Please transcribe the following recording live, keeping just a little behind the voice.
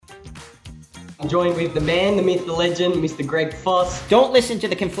I'm joined with the man, the myth, the legend, Mr. Greg Foss. Don't listen to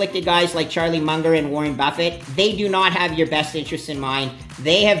the conflicted guys like Charlie Munger and Warren Buffett. They do not have your best interests in mind.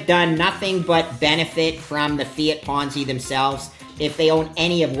 They have done nothing but benefit from the fiat Ponzi themselves. If they own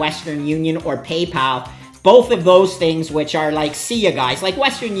any of Western Union or PayPal, both of those things, which are like, see ya guys. Like,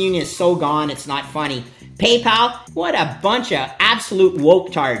 Western Union is so gone, it's not funny. PayPal, what a bunch of absolute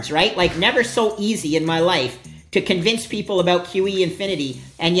woke tards, right? Like, never so easy in my life to convince people about QE infinity,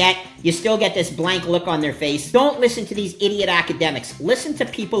 and yet you still get this blank look on their face. Don't listen to these idiot academics. Listen to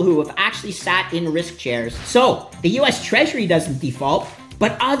people who have actually sat in risk chairs. So, the US Treasury doesn't default,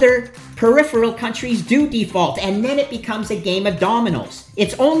 but other peripheral countries do default, and then it becomes a game of dominoes.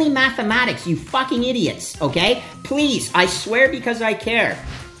 It's only mathematics, you fucking idiots, okay? Please, I swear because I care.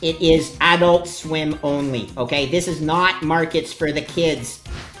 It is Adult Swim only, okay? This is not markets for the kids.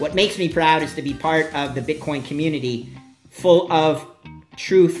 What makes me proud is to be part of the Bitcoin community, full of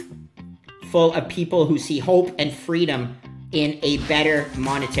truth, full of people who see hope and freedom in a better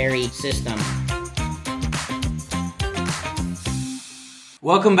monetary system.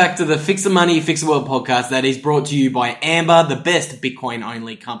 Welcome back to the Fix the Money, Fix the World podcast that is brought to you by Amber, the best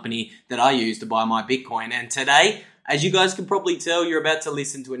Bitcoin-only company that I use to buy my Bitcoin. And today, as you guys can probably tell, you're about to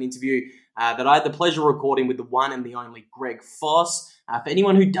listen to an interview that I had the pleasure of recording with the one and the only Greg Foss. For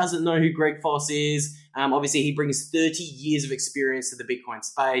anyone who doesn't know who Greg Foss is, obviously he brings 30 years of experience to the Bitcoin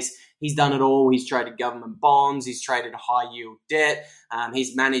space. He's done it all. He's traded government bonds. He's traded high-yield debt.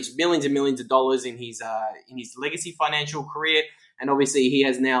 He's managed millions and millions of dollars in his legacy financial career. And obviously he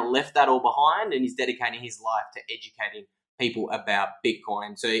has now left that all behind and he's dedicating his life to educating people about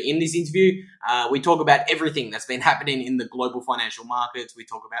Bitcoin. So in this interview, we talk about everything that's been happening in the global financial markets. We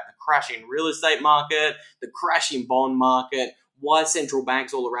talk about the crash in real estate market, the crash in bond market, why central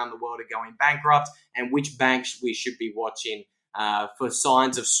banks all around the world are going bankrupt, and which banks we should be watching for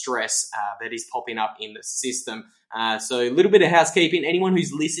signs of stress that is popping up in the system. So a little bit of housekeeping. Anyone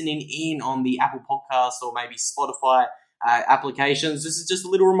who's listening in on the Apple Podcast or maybe Spotify applications, this is just a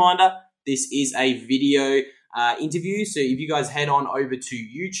little reminder. This is a video interview. So if you guys head on over to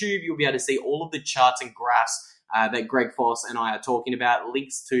YouTube, you'll be able to see all of the charts and graphs that Greg Foss and I are talking about.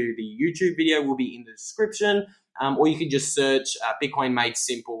 Links to the YouTube video will be in the description. Or you can just search Bitcoin Made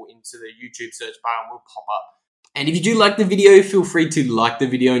Simple into the YouTube search bar and will pop up. And if you do like the video, feel free to like the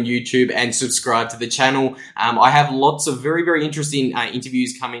video on YouTube and subscribe to the channel. I have lots of very, very interesting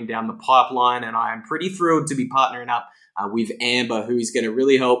interviews coming down the pipeline, and I am pretty thrilled to be partnering up with Amber, who is going to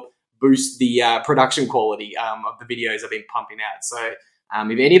really help boost the production quality of the videos I've been pumping out. So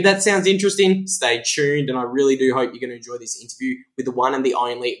if any of that sounds interesting, stay tuned, and I really do hope you're going to enjoy this interview with the one and the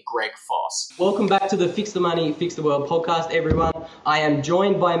only Greg Foss. Welcome back to the Fix the Money, Fix the World podcast, everyone. I am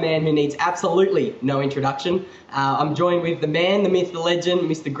joined by a man who needs absolutely no introduction. I'm joined with the man, the myth, the legend,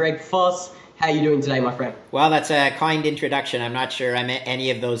 Mr. Greg Foss. How are you doing today, my friend? Well, that's a kind introduction. I'm not sure I'm any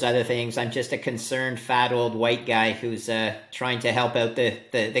of those other things. I'm just a concerned, fat old white guy who's trying to help out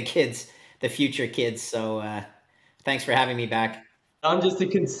the kids, the future kids. So thanks for having me back. I'm just a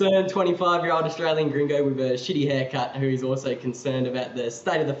concerned 25-year-old Australian gringo with a shitty haircut who is also concerned about the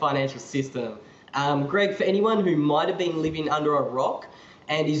state of the financial system. Greg, for anyone who might have been living under a rock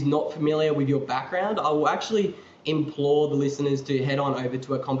and is not familiar with your background, I will actually implore the listeners to head on over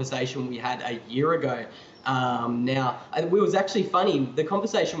to a conversation we had a year ago. Now, it was actually funny. The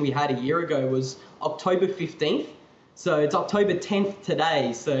conversation we had a year ago was October 15th. So it's October 10th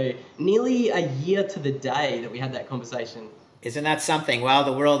today. So nearly a year to the day that we had that conversation. Isn't that something? Well,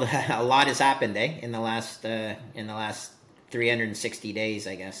 the world, a lot has happened, in the last 360 days,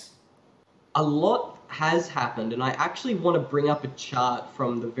 I guess. A lot has happened, and I actually want to bring up a chart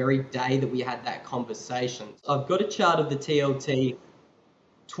from the very day that we had that conversation. I've got a chart of the TLT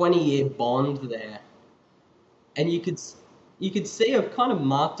 20-year bond there, and you could see I've kind of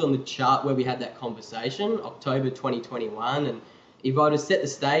marked on the chart where we had that conversation, October 2021, and if I were to set the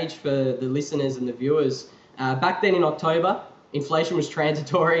stage for the listeners and the viewers, back then in October, inflation was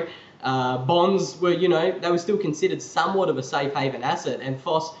transitory. Bonds were, they were still considered somewhat of a safe haven asset. And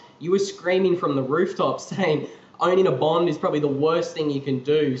Foss, you were screaming from the rooftops saying owning a bond is probably the worst thing you can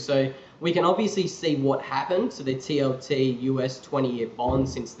do. So we can obviously see what happened to the TLT US 20-year bond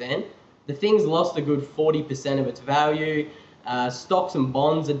since then. The thing's lost a good 40% of its value. Stocks and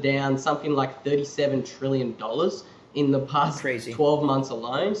bonds are down something like $37 trillion in the past 12 months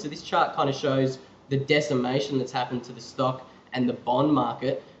alone. So this chart kind of shows the decimation that's happened to the stock and the bond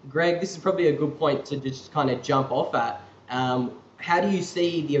market. Greg, this is probably a good point to just kind of jump off at. How do you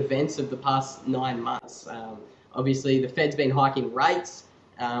see the events of the past 9 months? Obviously, the Fed's been hiking rates.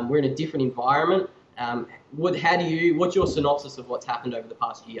 We're in a different environment. What's your synopsis of what's happened over the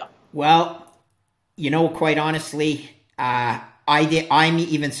past year? Well, Quite honestly, I'm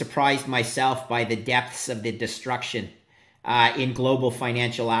even surprised myself by the depths of the destruction in global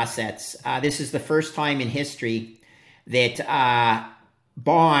financial assets. This is the first time in history that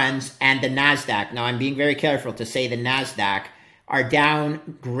bonds and the NASDAQ, now I'm being very careful to say the NASDAQ, are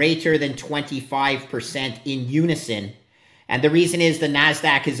down greater than 25% in unison. And the reason is the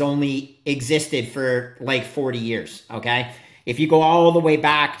NASDAQ has only existed for like 40 years, okay? If you go all the way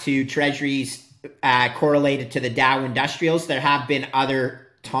back to treasuries correlated to the Dow Industrials, there have been other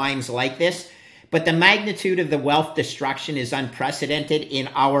times like this, but the magnitude of the wealth destruction is unprecedented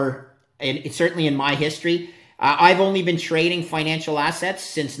certainly in my history. I've only been trading financial assets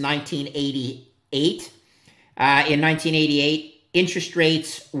since 1988. In 1988, interest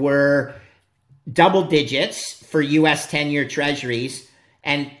rates were double digits for US 10-year treasuries,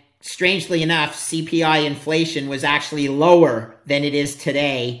 and strangely enough, CPI inflation was actually lower than it is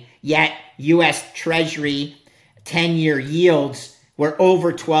today, yet US Treasury 10-year yields were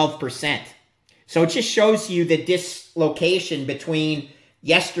over 12%. So it just shows you the dislocation between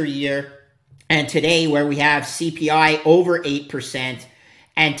yesteryear and today, where we have CPI over 8%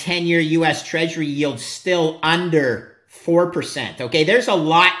 and 10-year US Treasury yields still under 4%. Okay, there's a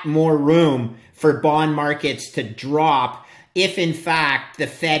lot more room for bond markets to drop if, in fact, the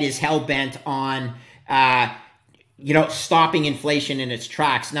Fed is hell-bent on stopping inflation in its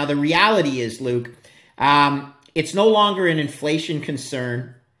tracks. Now, the reality is, Luke, it's no longer an inflation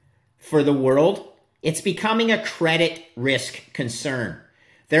concern for the world. It's becoming a credit risk concern.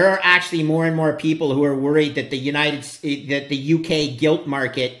 There are actually more and more people who are worried that the UK gilt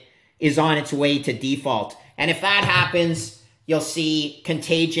market is on its way to default. And if that happens, you'll see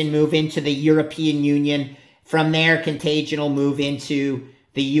contagion move into the European Union. From there, contagion will move into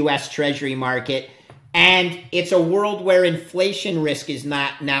the US Treasury market. And it's a world where inflation risk is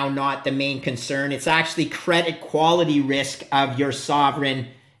not the main concern. It's actually credit quality risk of your sovereign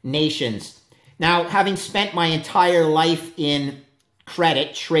nations. Now, having spent my entire life in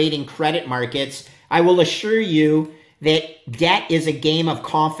credit, trading credit markets, I will assure you that debt is a game of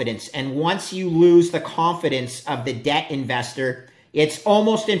confidence. And once you lose the confidence of the debt investor, it's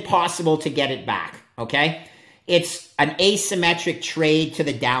almost impossible to get it back, okay? It's an asymmetric trade to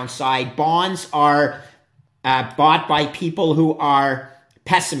the downside. Bonds are bought by people who are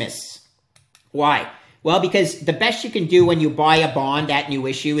pessimists. Why? Well, because the best you can do when you buy a bond at new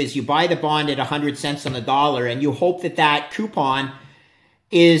issue is you buy the bond at 100 cents on the dollar, and you hope that that coupon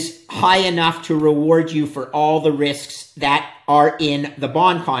is high enough to reward you for all the risks that are in the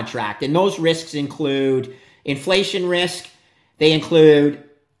bond contract. And those risks include inflation risk, they include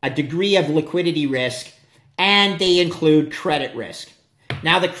a degree of liquidity risk, and they include credit risk.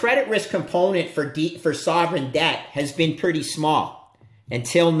 Now, the credit risk component for sovereign debt has been pretty small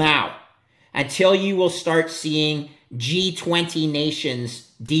until now, until you will start seeing G20 nations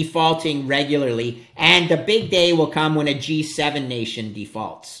defaulting regularly, and the big day will come when a G7 nation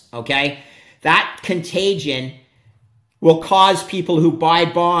defaults, okay? That contagion will cause people who buy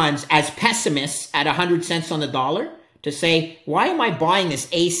bonds as pessimists at 100 cents on the dollar to say, why am I buying this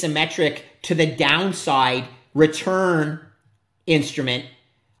asymmetric to the downside return instrument?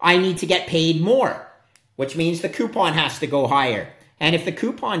 I need to get paid more, which means the coupon has to go higher. And if the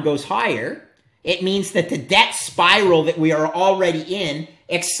coupon goes higher, it means that the debt spiral that we are already in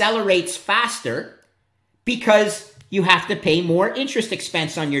accelerates faster because you have to pay more interest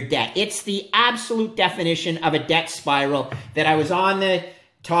expense on your debt. It's the absolute definition of a debt spiral that I was on the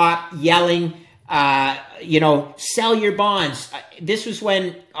top yelling, sell your bonds. This was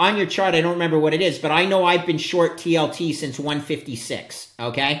when, on your chart, I don't remember what it is, but I know I've been short TLT since 156,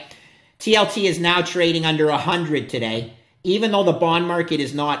 okay? TLT is now trading under 100 today. Even though the bond market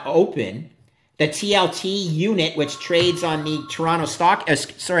is not open, the TLT unit, which trades on the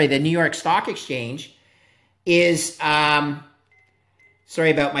the New York Stock Exchange, is, sorry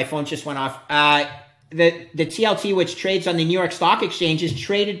about my phone just went off. The TLT, which trades on the New York Stock Exchange, is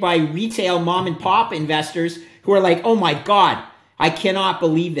traded by retail mom and pop investors who are like, oh my God, I cannot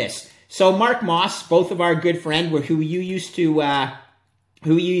believe this. So Mark Moss, both of our good friend, who you used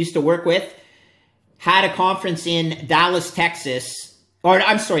to work with, had a conference in Dallas, Texas. Or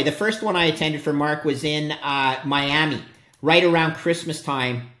I'm sorry, the first one I attended for Mark was in Miami, right around Christmas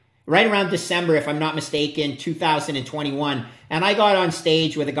time, right around December, if I'm not mistaken, 2021. And I got on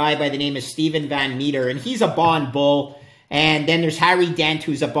stage with a guy by the name of Steven Van Meter, and he's a bond bull. And then there's Harry Dent,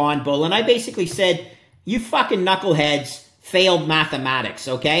 who's a bond bull. And I basically said, you fucking knuckleheads failed mathematics,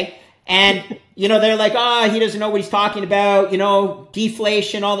 okay? And, they're like, he doesn't know what he's talking about,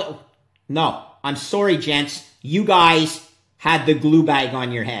 deflation, all that. No, I'm sorry, gents. You guys had the glue bag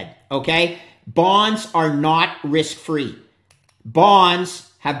on your head, okay? bonds are not risk-free.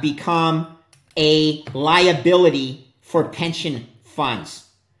 Bonds have become a liability for pension funds.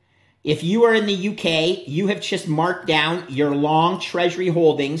 If you are in the UK, you have just marked down your long treasury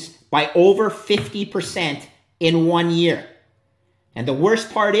holdings by over 50% in 1 year. And the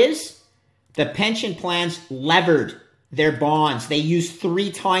worst part is, the pension plans levered their bonds. They use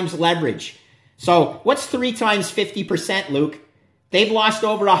 3 times leverage. So what's 3 times 50%, Luke? They've lost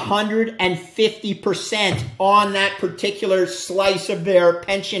over 150% on that particular slice of their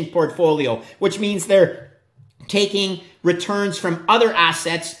pension portfolio, which means they're taking returns from other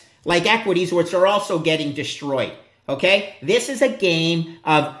assets like equities, which are also getting destroyed. Okay? This is a game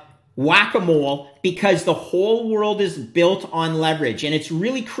of whack-a-mole because the whole world is built on leverage. And it's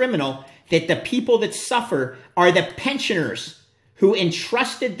really criminal that the people that suffer are the pensioners who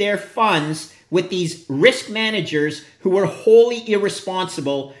entrusted their funds with these risk managers who were wholly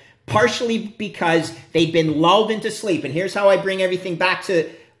irresponsible, partially because they'd been lulled into sleep. And here's how I bring everything back to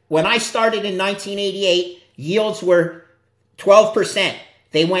when I started in 1988, yields were 12%.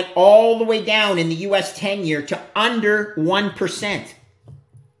 They went all the way down in the US 10-year to under 1%.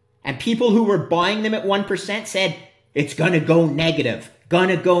 And people who were buying them at 1% said, it's going to go negative,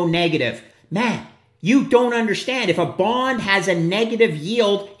 Man, you don't understand. If a bond has a negative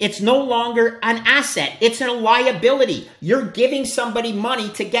yield, it's no longer an asset. It's a liability. You're giving somebody money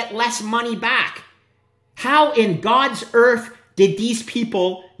to get less money back. How in God's earth did these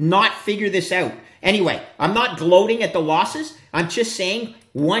people not figure this out? Anyway, I'm not gloating at the losses. I'm just saying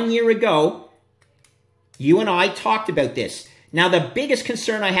 1 year ago, you and I talked about this. Now, the biggest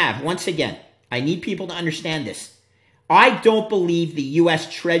concern I have, once again, I need people to understand this. I don't believe the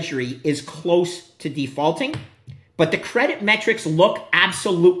U.S. Treasury is close to defaulting, but the credit metrics look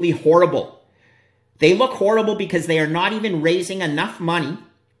absolutely horrible. They look horrible because they are not even raising enough money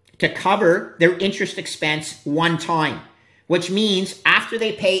to cover their interest expense one time, which means after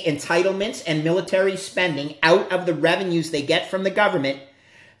they pay entitlements and military spending out of the revenues they get from the government,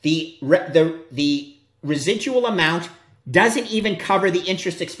 the residual amount doesn't even cover the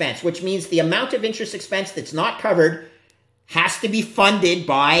interest expense, which means the amount of interest expense that's not covered has to be funded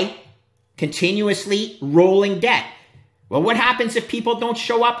by continuously rolling debt. Well, what happens if people don't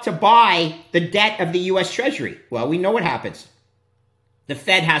show up to buy the debt of the U.S. Treasury? Well, we know what happens. The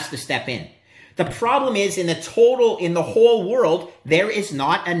Fed has to step in. The problem is in the whole world, there is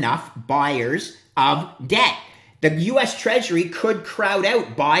not enough buyers of debt. The U.S. Treasury could crowd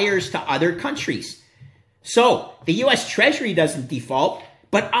out buyers to other countries. So the U.S. Treasury doesn't default,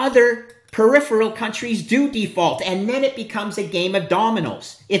 but other peripheral countries do default, and then it becomes a game of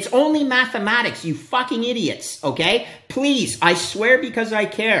dominoes. It's only mathematics, you fucking idiots, okay? Please, I swear because I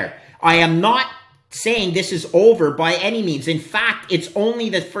care. I am not saying this is over by any means. In fact, it's only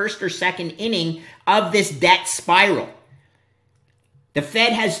the first or second inning of this debt spiral. The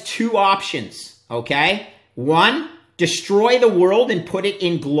Fed has 2 options, okay? 1, destroy the world and put it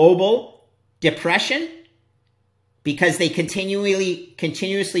in global depression, because they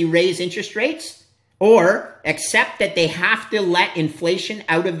continuously raise interest rates, or accept that they have to let inflation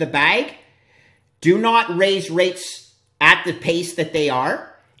out of the bag, do not raise rates at the pace that they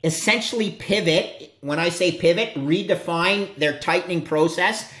are, essentially pivot. When I say pivot, redefine their tightening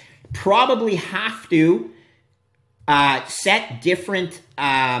process, probably have to set different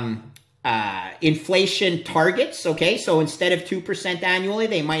inflation targets, okay? So instead of 2% annually,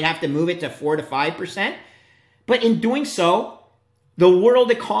 they might have to move it to 4 to 5%. But in doing so, the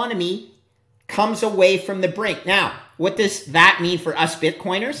world economy comes away from the brink. Now, what does that mean for us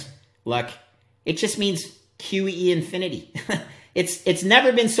Bitcoiners? Look, it just means QE infinity. It's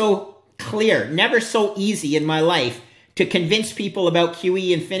never been so clear, never so easy in my life to convince people about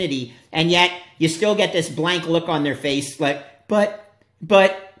QE infinity, and yet you still get this blank look on their face like, but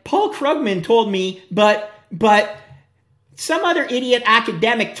Paul Krugman told me, but some other idiot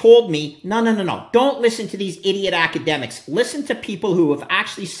academic told me. No. Don't listen to these idiot academics. Listen to people who have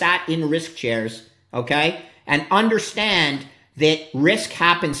actually sat in risk chairs, okay? And understand that risk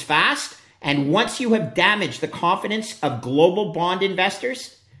happens fast. And once you have damaged the confidence of global bond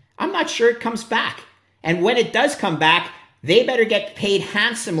investors, I'm not sure it comes back. And when it does come back, they better get paid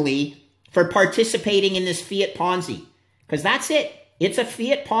handsomely for participating in this fiat Ponzi. Because that's it. It's a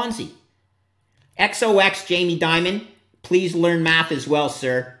fiat Ponzi. XOX Jamie Dimon. Please learn math as well,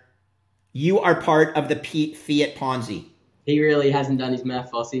 sir. You are part of the fiat Ponzi. He really hasn't done his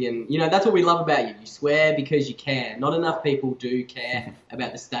math, Fossey. And, that's what we love about you. You swear because you care. Not enough people do care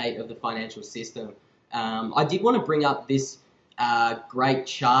about the state of the financial system. I did want to bring up this great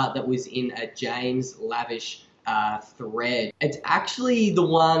chart that was in a James Lavish thread. It's actually the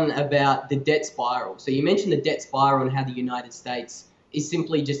one about the debt spiral. So you mentioned the debt spiral and how the United States is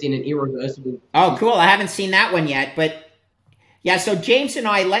simply just in an irreversible... Oh, cool. I haven't seen that one yet, but yeah, so James and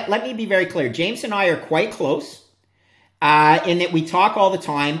I, let me be very clear. James and I are quite close in that we talk all the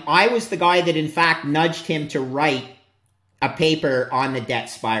time. I was the guy that, in fact, nudged him to write a paper on the debt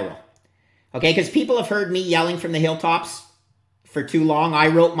spiral. Okay, because people have heard me yelling from the hilltops for too long. I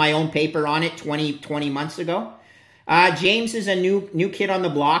wrote my own paper on it 20 months ago. James is a new kid on the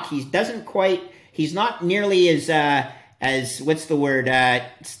block. He's not nearly as what's the word,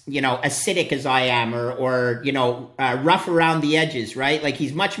 acidic as I am, or rough around the edges, right? Like,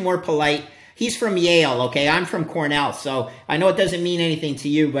 he's much more polite. He's from Yale, okay? I'm from Cornell, so I know it doesn't mean anything to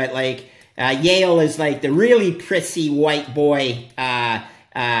you, but like, Yale is like the really prissy white boy,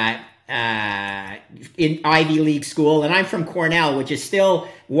 in Ivy League school, and I'm from Cornell, which is still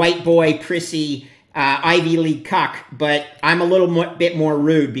white boy, prissy, Ivy League cuck, but I'm a little bit more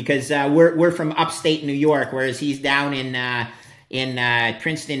rude because we're from upstate New York, whereas he's down in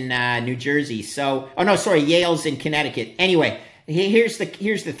Princeton, New Jersey. So, Yale's in Connecticut. Anyway, here's the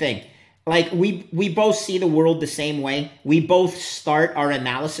thing. Like, we both see the world the same way. We both start our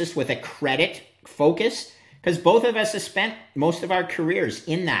analysis with a credit focus because both of us have spent most of our careers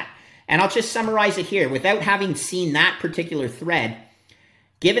in that. And I'll just summarize it here. Without having seen that particular thread,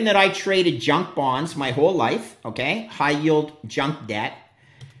 given that I traded junk bonds my whole life, okay, high yield junk debt,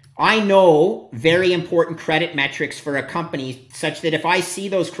 I know very important credit metrics for a company such that if I see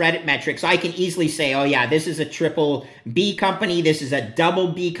those credit metrics, I can easily say, oh yeah, this is a triple B company, this is a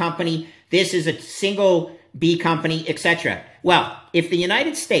double B company, this is a single B company, etc. Well, if the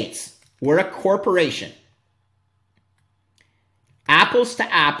United States were a corporation, apples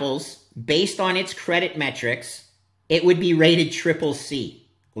to apples, based on its credit metrics, it would be rated triple C,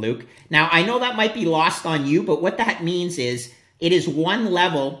 Luke. Now, I know that might be lost on you, but what that means is it is one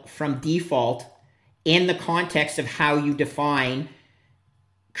level from default in the context of how you define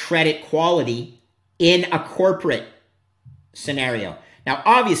credit quality in a corporate scenario. Now,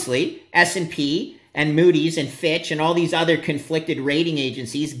 obviously, S&P and Moody's and Fitch and all these other conflicted rating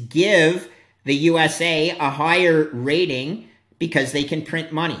agencies give the USA a higher rating because they can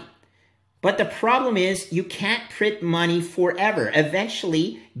print money. But the problem is you can't print money forever.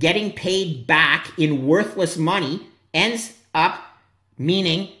 Eventually, getting paid back in worthless money ends up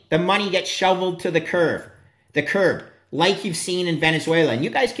meaning the money gets shoveled to the curb, like you've seen in Venezuela. And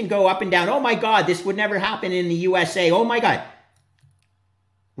you guys can go up and down, oh my God, this would never happen in the USA. Oh my God.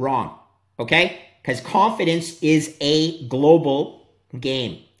 Wrong, okay? Because confidence is a global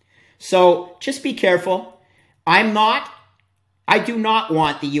game. So just be careful. I do not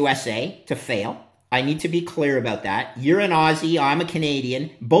want the USA to fail. I need to be clear about that. You're an Aussie, I'm a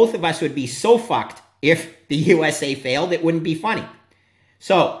Canadian. Both of us would be so fucked if the USA failed, it wouldn't be funny.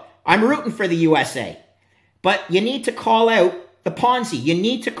 So I'm rooting for the USA. But you need to call out the Ponzi. You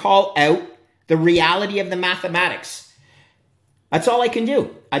need to call out the reality of the mathematics. That's all I can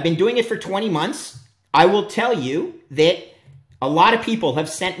do. I've been doing it for 20 months. I will tell you that a lot of people have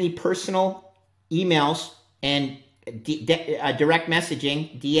sent me personal emails and direct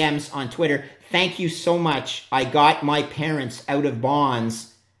messaging, DMs on Twitter. Thank you so much. I got my parents out of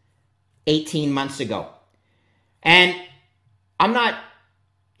bonds 18 months ago. And I'm not,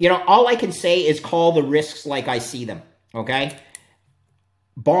 all I can say is call the risks like I see them, okay?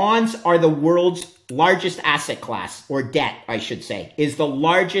 Bonds are the world's largest asset class, or debt, I should say, is the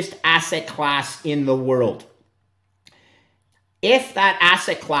largest asset class in the world. If that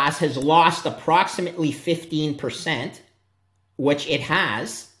asset class has lost approximately 15%, which it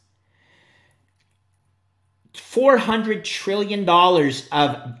has, $400 trillion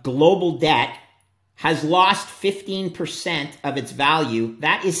of global debt has lost 15% of its value.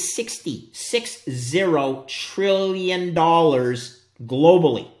 That is $60 trillion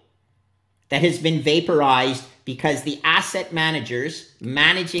globally that has been vaporized because the asset managers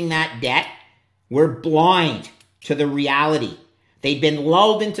managing that debt were blind to the reality. They'd been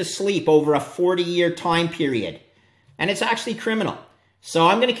lulled into sleep over a 40-year time period. And it's actually criminal. So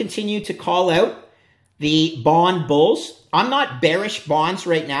I'm going to continue to call out the bond bulls. I'm not bearish bonds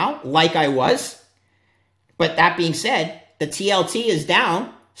right now like I was. But that being said, the TLT is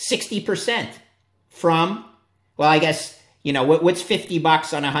down 60% from, well, I guess, what's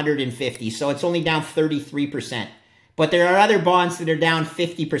 $50 on 150? So it's only down 33%. But there are other bonds that are down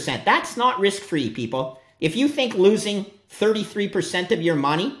 50%. That's not risk-free, people. If you think losing 33% of your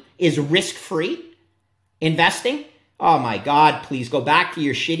money is risk-free investing, oh my God, please go back to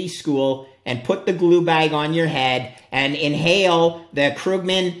your shitty school and put the glue bag on your head and inhale the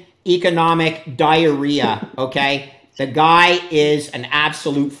Krugman economic diarrhea, okay? The guy is an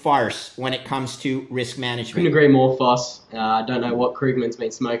absolute farce when it comes to risk management. Couldn't agree more, Foss. I don't know what Krugman's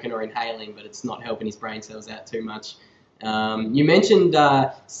been smoking or inhaling, but it's not helping his brain cells out too much. You mentioned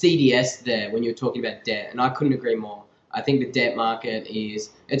CDS there when you were talking about debt, and I couldn't agree more. I think the debt market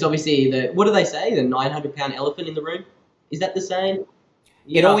it's obviously what do they say, the 900-pound elephant in the room? Is that the same?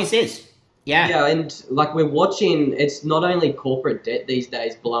 It always is. Yeah. Yeah, and like we're watching, it's not only corporate debt these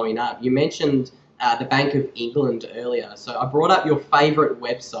days blowing up. You mentioned the Bank of England earlier. So I brought up your favorite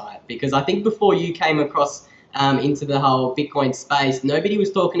website because I think before you came across into the whole Bitcoin space, nobody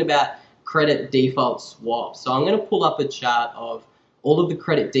was talking about credit default swaps. So I'm going to pull up a chart of all of the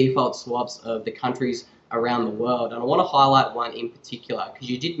credit default swaps of the countries around the world. And I want to highlight one in particular because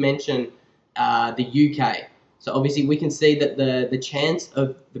you did mention the UK. So obviously we can see that the chance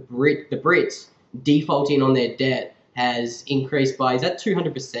of the Brits defaulting on their debt has increased by, is that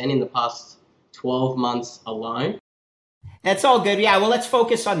 200% in the past 12 months alone? That's all good. Yeah, well, let's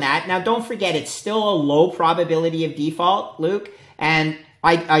focus on that. Now, don't forget, it's still a low probability of default, Luke. And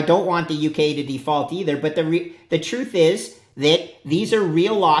I don't want the UK to default either. But the truth is that these are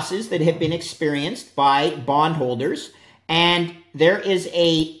real losses that have been experienced by bondholders. And there is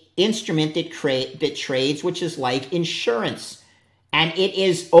a instrument that trades, which is like insurance. And it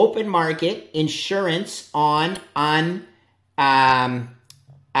is open market insurance on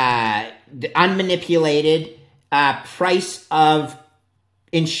the unmanipulated price of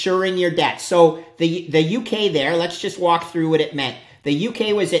insuring your debt. So the UK there, let's just walk through what it meant. The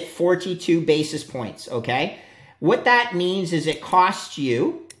UK was at 42 basis points, okay? What that means is it costs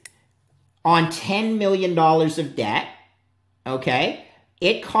you on $10 million of debt, okay?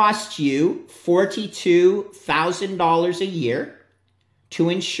 It costs you $42,000 a year to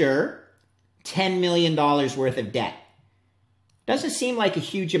insure $10 million worth of debt. Doesn't seem like a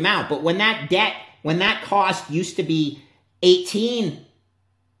huge amount, but when that cost used to be 18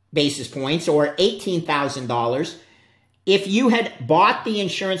 basis points or $18,000, if you had bought the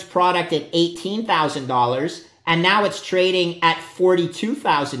insurance product at $18,000 and now it's trading at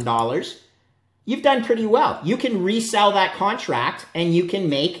 $42,000, you've done pretty well. You can resell that contract and you can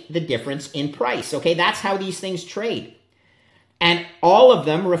make the difference in price. Okay, that's how these things trade. And all of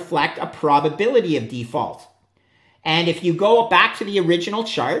them reflect a probability of default. And if you go back to the original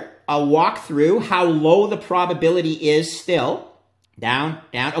chart, I'll walk through how low the probability is still. Down.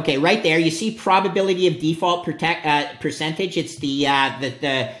 Okay, right there, you see probability of default percentage. It's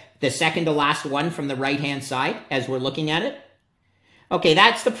the second to last one from the right-hand side as we're looking at it. Okay,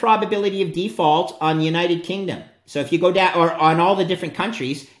 that's the probability of default on the United Kingdom. So if you go down, or on all the different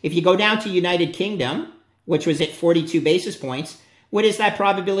countries, if you go down to United Kingdom, which was at 42 basis points, what is that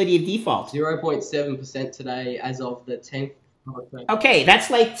probability of default? 0.7% today as of the 10th. Okay,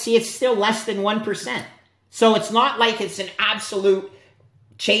 that's like, see, it's still less than 1%. So it's not like it's an absolute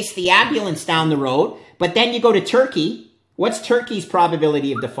chase the ambulance down the road. But then you go to Turkey. What's Turkey's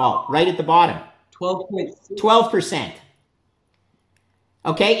probability of default? Right at the bottom. 12.6. 12%.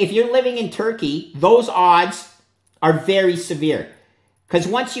 Okay, if you're living in Turkey, those odds are very severe. Because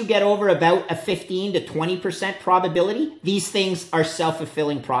once you get over about a 15 to 20% probability, these things are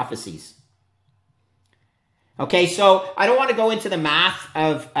self-fulfilling prophecies. Okay, so I don't want to go into the math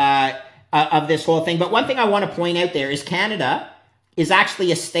of this whole thing, but one thing I want to point out there is Canada is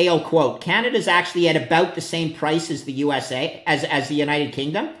actually a stale quote. Canada's actually at about the same price as the USA, as the United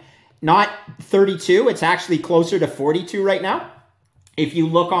Kingdom. Not 32, it's actually closer to 42 right now. If you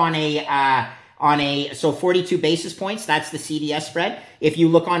look so 42 basis points, that's the CDS spread. If you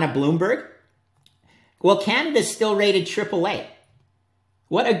look on a Bloomberg, well, Canada's still rated AAA.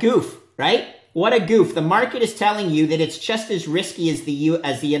 What a goof, right? What a goof. The market is telling you that it's just as risky as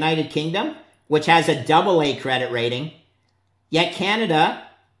the United Kingdom, which has a AA credit rating, yet Canada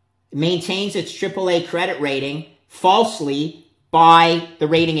maintains its AAA credit rating falsely by the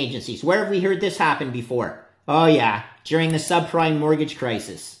rating agencies. Where have we heard this happen before? Oh yeah, during the subprime mortgage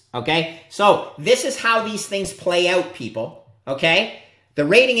crisis. Okay, so this is how these things play out, people. Okay, the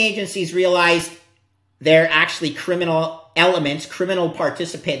rating agencies realized they're actually criminal elements, criminal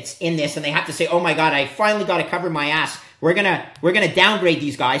participants in this, and they have to say, "Oh my God, I finally got to cover my ass. We're gonna downgrade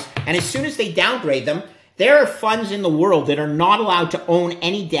these guys." And as soon as they downgrade them, there are funds in the world that are not allowed to own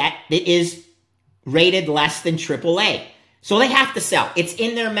any debt that is rated less than AAA. So they have to sell. It's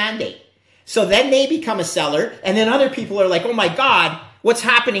in their mandate. So then they become a seller, and then other people are like, "Oh my God, what's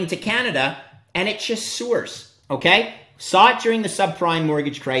happening to Canada?" And it just soars, okay? Saw it during the subprime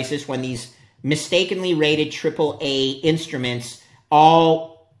mortgage crisis when these mistakenly rated AAA instruments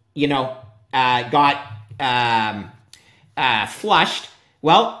all, got flushed.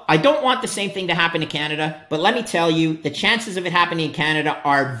 Well, I don't want the same thing to happen to Canada, but let me tell you, the chances of it happening in Canada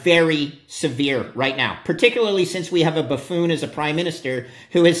are very severe right now, particularly since we have a buffoon as a prime minister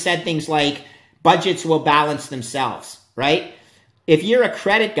who has said things like budgets will balance themselves, right? If you're a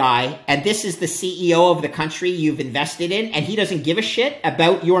credit guy and this is the CEO of the country you've invested in and he doesn't give a shit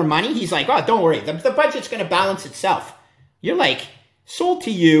about your money, he's like, oh, don't worry, the budget's going to balance itself. You're like, sold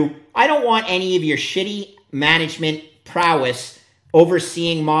to you. I don't want any of your shitty management prowess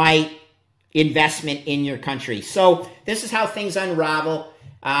overseeing my investment in your country. So this is how things unravel.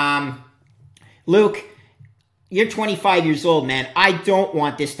 Luke, you're 25 years old, man. I don't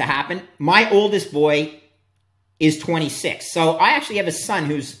want this to happen. My oldest boy is 26. So I actually have a son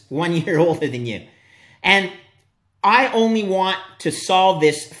who's 1 year older than you. And I only want to solve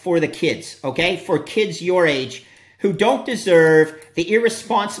this for the kids, okay? For kids your age who don't deserve the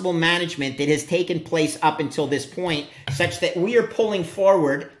irresponsible management that has taken place up until this point, such that we are pulling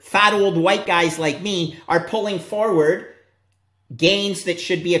forward, fat old white guys like me are pulling forward gains that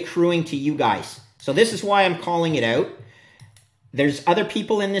should be accruing to you guys. So this is why I'm calling it out. There's other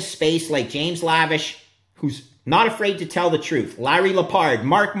people in this space like James Lavish, who's not afraid to tell the truth. Larry Lepard,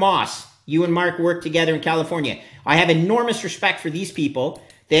 Mark Moss. You and Mark work together in California. I have enormous respect for these people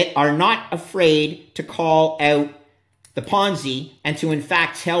that are not afraid to call out the Ponzi and to in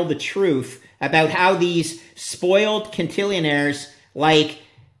fact tell the truth about how these spoiled quintillionaires like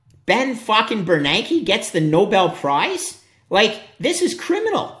Ben fucking Bernanke gets the Nobel Prize. Like, this is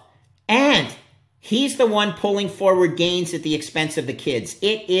criminal. And he's the one pulling forward gains at the expense of the kids.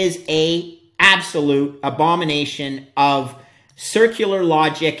 It is a absolute abomination of circular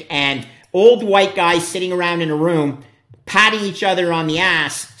logic and old white guys sitting around in a room patting each other on the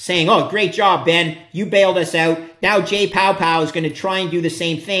ass, saying, oh, great job, Ben. You bailed us out. Now Jay Pow Pow is going to try and do the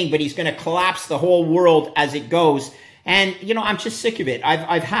same thing, but he's going to collapse the whole world as it goes. And, you know, I'm just sick of it.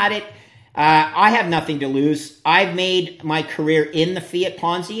 I've had it. I have nothing to lose. I've made my career in the fiat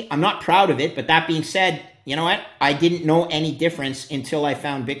Ponzi. I'm not proud of it, but that being said, you know what? I didn't know any difference until I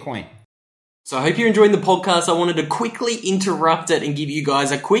found Bitcoin. So I hope you're enjoying the podcast. I wanted to quickly interrupt it and give you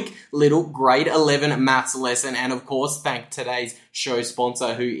guys a quick little grade 11 maths lesson. And of course, thank today's show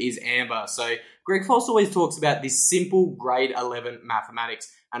sponsor, who is Amber. So Greg Foss always talks about this simple grade 11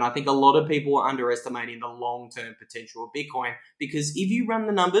 mathematics. And I think a lot of people are underestimating the long-term potential of Bitcoin, because if you run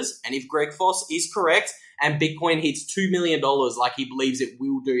the numbers and if Greg Foss is correct and Bitcoin hits $2 million like he believes it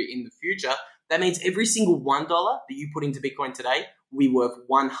will do in the future, that means every single $1 that you put into Bitcoin today will be worth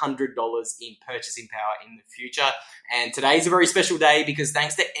 $100 in purchasing power in the future. And today is a very special day because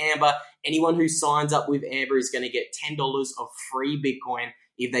thanks to Amber, anyone who signs up with Amber is going to get $10 of free Bitcoin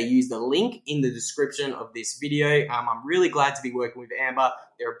if they use the link in the description of this video. I'm really glad to be working with Amber.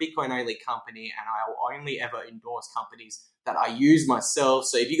 They're a Bitcoin-only company, and I will only ever endorse companies that I use myself.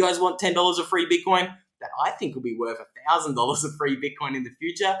 So if you guys want $10 of free Bitcoin, that I think will be worth $1,000 of free Bitcoin in the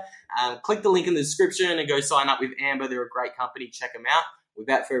future, click the link in the description and go sign up with Amber. They're a great company. Check them out.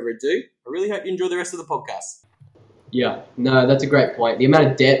 Without further ado, I really hope you enjoy the rest of the podcast. Yeah, no, that's a great point. The amount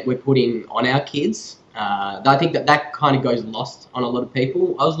of debt we're putting on our kids, I think that kind of goes lost on a lot of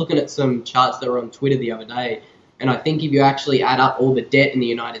people. I was looking at some charts that were on Twitter the other day, and I think if you actually add up all the debt in the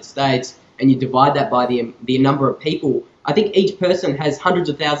United States and you divide that by the number of people, I think each person has hundreds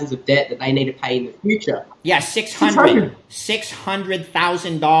of thousands of debt that they need to pay in the future. Yeah,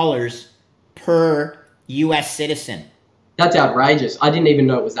 $600,000 per U.S. citizen. That's outrageous. I didn't even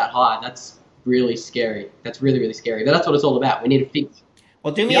know it was that high. That's really scary. That's really, really scary. But that's what it's all about. We need to fix.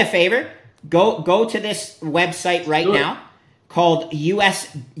 Well, do me a favor. Go to this website right now called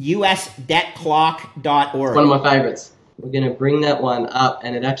usdebtclock.org. One of my favorites. We're going to bring that one up,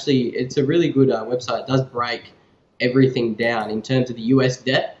 and it's a really good website. It does break everything down in terms of the US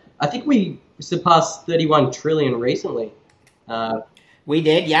debt. I think we surpassed 31 trillion recently. We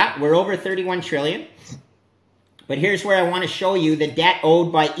did, yeah. We're over 31 trillion. But here's where I want to show you the debt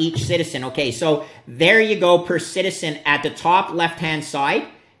owed by each citizen. Okay, so there you go per citizen at the top left-hand side.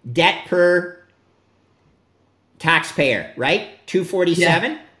 Debt per taxpayer, right?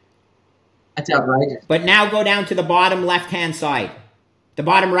 247. Yeah. That's outrageous. But now go down to the bottom left-hand side. The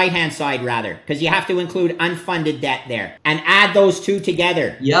bottom right-hand side, rather, because you have to include unfunded debt there. And add those two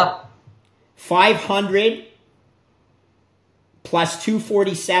together. Yeah. 500 plus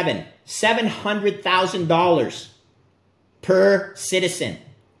 247. $700,000 per citizen.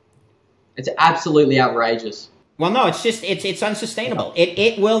 It's absolutely outrageous. Well, no, it's unsustainable.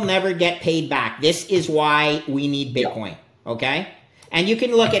 It will never get paid back. This is why we need Bitcoin, okay? And you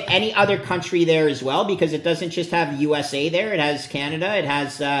can look at any other country there as well, because it doesn't just have USA there. It has Canada. It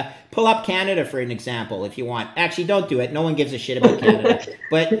has pull up Canada for an example if you want. Actually, don't do it. No one gives a shit about Canada.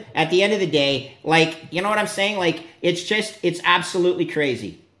 But at the end of the day, like, you know what I'm saying? Like, it's absolutely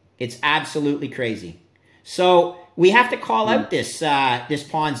crazy. It's absolutely crazy. So we have to call out this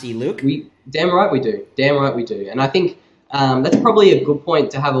Ponzi, Luke. Damn right we do. Damn right we do. And I think that's probably a good point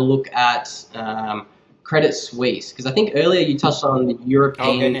to have a look at Credit Suisse, because I think earlier you touched on the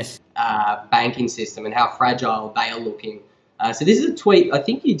European banking system and how fragile they are looking. So this is a tweet I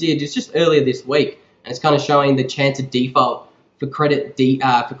think you did. It's just earlier this week, and it's kind of showing the chance of default for Credit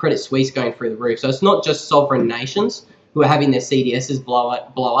Suisse going through the roof. So it's not just sovereign nations who are having their CDSs blow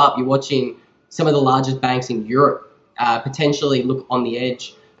up. You're watching some of the largest banks in Europe potentially look on the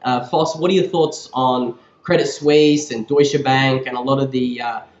edge. Foss, what are your thoughts on Credit Suisse and Deutsche Bank and a lot of the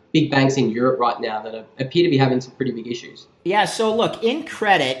big banks in Europe right now that appear to be having some pretty big issues? Yeah, so look, in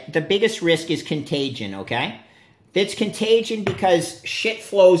credit, the biggest risk is contagion, okay? It's contagion because shit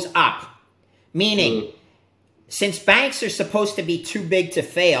flows up. Meaning, since banks are supposed to be too big to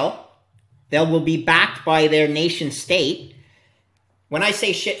fail, they will be backed by their nation state. When I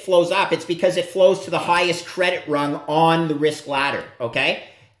say shit flows up, it's because it flows to the highest credit rung on the risk ladder, okay?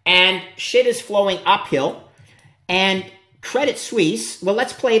 And shit is flowing uphill. And Credit Suisse, well,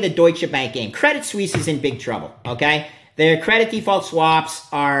 let's play the Deutsche Bank game. Credit Suisse is in big trouble, okay? Their credit default swaps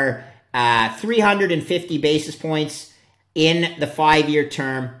are 350 basis points in the 5-year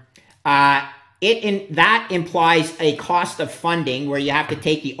term. That implies a cost of funding where you have to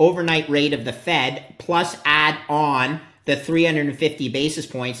take the overnight rate of the Fed plus add on the 350 basis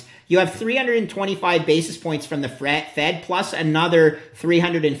points. You have 325 basis points from the Fed plus another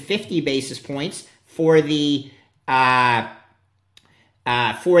 350 basis points for the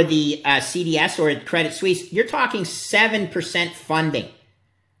CDS or Credit Suisse. You're talking 7% funding.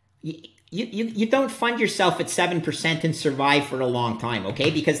 You don't fund yourself at 7% and survive for a long time,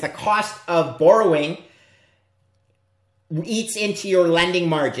 okay? Because the cost of borrowing eats into your lending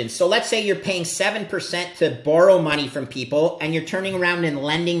margin. So let's say you're paying 7% to borrow money from people and you're turning around and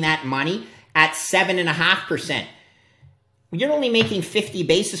lending that money at 7.5%. You're only making 50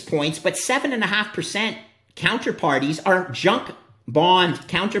 basis points, but 7.5% counterparties are junk bond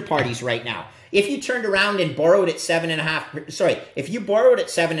counterparties right now. If you turned around and borrowed at 7.5%, if you borrowed at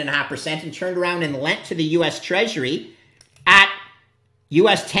 7.5% and turned around and lent to the U.S. Treasury at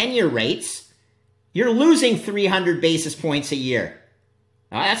U.S. 10-year rates, you're losing 300 basis points a year.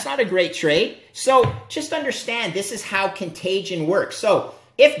 That's not a great trade. So just understand this is how contagion works. So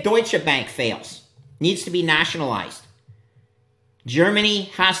if Deutsche Bank fails, needs to be nationalized, Germany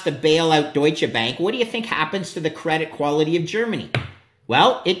has to bail out Deutsche Bank. What do you think happens to the credit quality of Germany?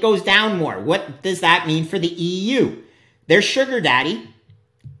 Well, it goes down more. What does that mean for the EU? Their sugar daddy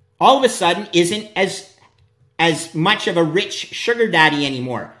all of a sudden isn't as much of a rich sugar daddy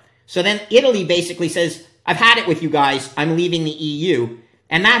anymore. So then Italy basically says, I've had it with you guys. I'm leaving the EU.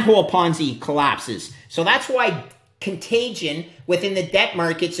 And that whole Ponzi collapses. So that's why contagion within the debt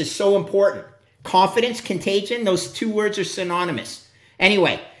markets is so important. Confidence, contagion, those two words are synonymous.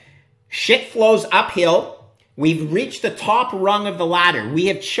 Anyway, shit flows uphill. We've reached the top rung of the ladder. We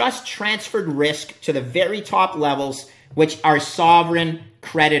have just transferred risk to the very top levels, which are sovereign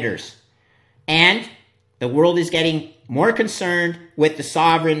creditors. And the world is getting more concerned with the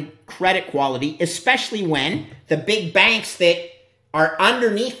sovereign credit quality, especially when the big banks that are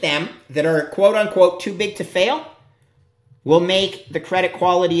underneath them, that are quote unquote too big to fail, will make the credit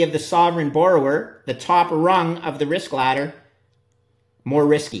quality of the sovereign borrower, the top rung of the risk ladder, more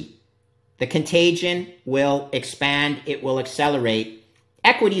risky. The contagion will expand. It will accelerate.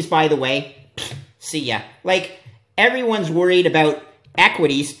 Equities, by the way, see ya. Like, everyone's worried about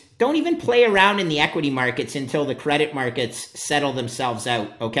equities. Don't even play around in the equity markets until the credit markets settle themselves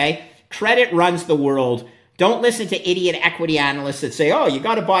out, okay? Credit runs the world. Don't listen to idiot equity analysts that say, oh, you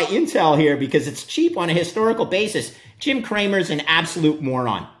got to buy Intel here because it's cheap on a historical basis. Jim Cramer's an absolute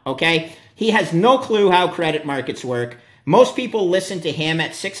moron, okay? He has no clue how credit markets work. Most people listen to him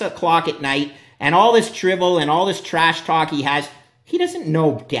at 6 o'clock at night, and all this drivel and all this trash talk he has. He doesn't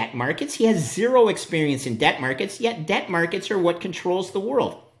know debt markets. He has zero experience in debt markets, yet debt markets are what controls the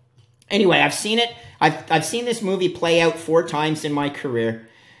world. Anyway, I've seen it. I've seen this movie play out 4 times in my career.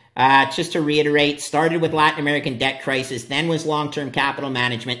 Just to reiterate, started with Latin American debt crisis, then was long-term capital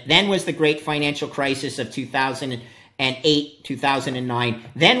management, then was the great financial crisis of 2008, 2009,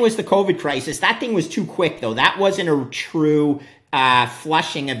 then was the COVID crisis. That thing was too quick, though. That wasn't a true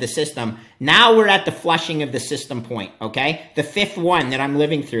flushing of the system. Now we're at the flushing of the system point, okay? The 5th one that I'm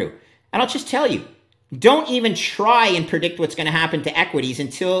living through. And I'll just tell you, don't even try and predict what's going to happen to equities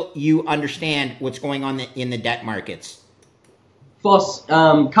until you understand what's going on in the debt markets. Foss,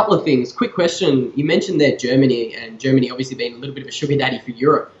 couple of things. Quick question. You mentioned there Germany, and Germany obviously being a little bit of a sugar daddy for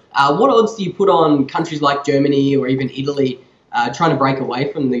Europe. What odds do you put on countries like Germany or even Italy trying to break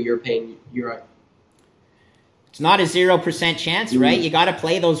away from the European Euro? It's not a 0% chance, right? You got to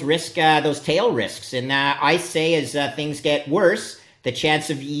play those those tail risks. And I say as things get worse, the chance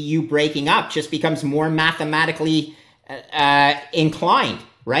of EU breaking up just becomes more mathematically inclined,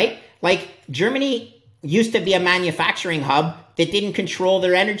 right? Like Germany used to be a manufacturing hub that didn't control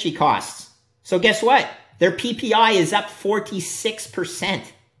their energy costs. So guess what? Their PPI is up 46%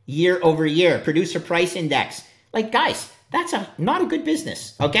 year over year, producer price index. Like, guys, that's not a good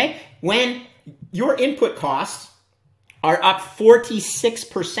business, okay? When your input costs are up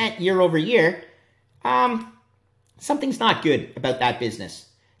 46% year over year, something's not good about that business.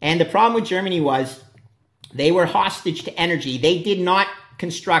 And the problem with Germany was they were hostage to energy. They did not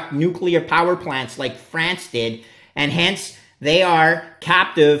construct nuclear power plants like France did, and hence they are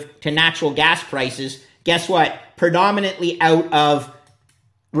captive to natural gas prices. Guess what? Predominantly out of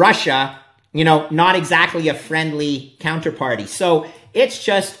Russia, not exactly a friendly counterparty. So it's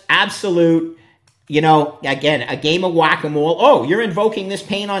just absolute, again, a game of whack-a-mole. Oh, you're invoking this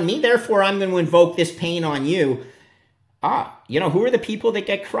pain on me, therefore I'm going to invoke this pain on you. Who are the people that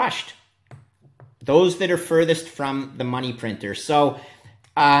get crushed? Those that are furthest from the money printer. So,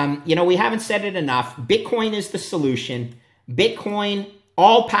 we haven't said it enough. Bitcoin is the solution. Bitcoin,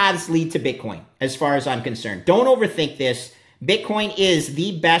 all paths lead to Bitcoin, as far as I'm concerned. Don't overthink this. Bitcoin is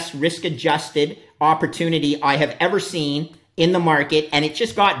the best risk-adjusted opportunity I have ever seen in the market, and it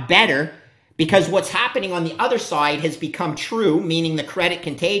just got better because what's happening on the other side has become true, meaning the credit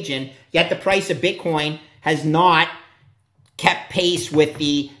contagion, yet the price of Bitcoin has not kept pace with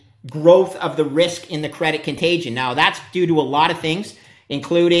the growth of the risk in the credit contagion. Now, that's due to a lot of things,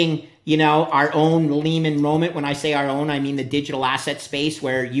 including, our own Lehman moment. When I say our own, I mean the digital asset space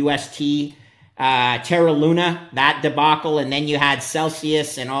where UST, Terra Luna, that debacle, and then you had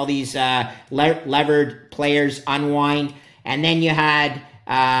Celsius and all these levered players unwind. And then you had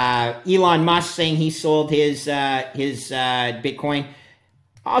Elon Musk saying he sold his Bitcoin.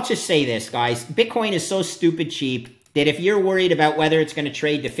 I'll just say this, guys. Bitcoin is so stupid cheap that if you're worried about whether it's going to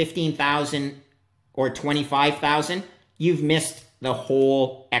trade to 15,000 or 25,000, you've missed the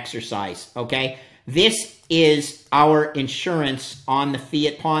whole exercise, okay? This is our insurance on the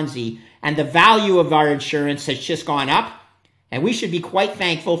fiat Ponzi, and the value of our insurance has just gone up, and we should be quite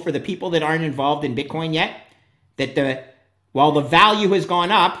thankful for the people that aren't involved in Bitcoin yet, that while the value has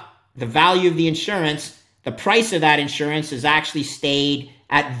gone up, the value of the insurance, the price of that insurance has actually stayed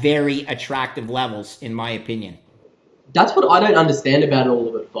at very attractive levels, in my opinion. That's what I don't understand about all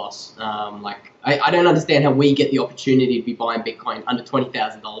of it, Foss. I don't understand how we get the opportunity to be buying Bitcoin under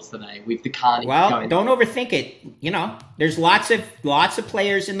 $20,000 today with the carnage going. Well, don't overthink it. There's lots of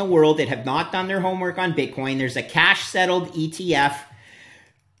players in the world that have not done their homework on Bitcoin. There's a cash-settled ETF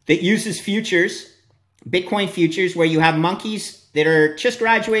that uses futures, Bitcoin futures, where you have monkeys that are just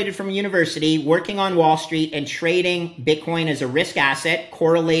graduated from university working on Wall Street and trading Bitcoin as a risk asset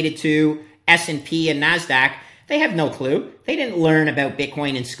correlated to S&P and NASDAQ. They have no clue. They didn't learn about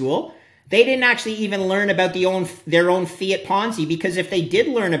Bitcoin in school. They didn't actually even learn about their own fiat Ponzi, because if they did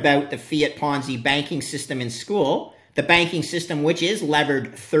learn about the fiat Ponzi banking system in school, the banking system which is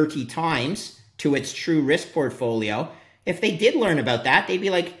levered 30 times to its true risk portfolio, if they did learn about that, they'd be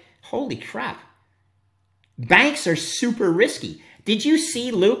like, holy crap, banks are super risky. Did you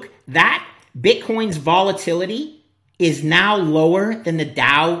see, Luke, that Bitcoin's volatility is now lower than the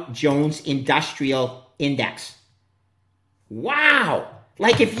Dow Jones Industrial Index? Wow.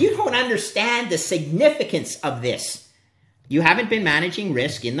 Like, if you don't understand the significance of this, you haven't been managing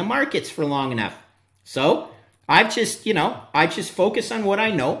risk in the markets for long enough. So I just focus on what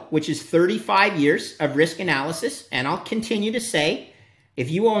I know, which is 35 years of risk analysis. And I'll continue to say, if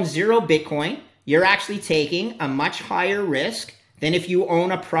you own 0 Bitcoin, you're actually taking a much higher risk than if you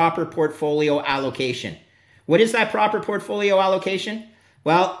own a proper portfolio allocation. What is that proper portfolio allocation?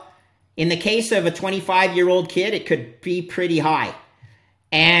 Well, in the case of a 25-year-old kid, it could be pretty high.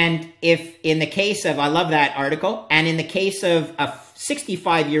 And if in the case of, I love that article, and in the case of a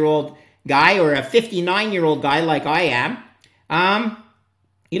 65-year-old guy or a 59-year-old guy like I am,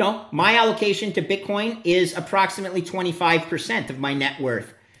 my allocation to Bitcoin is approximately 25% of my net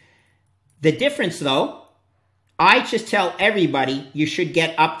worth. The difference, though, I just tell everybody you should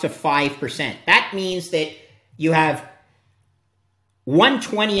get up to 5%. That means that you have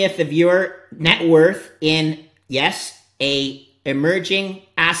 1/20th of your net worth in, yes, a emerging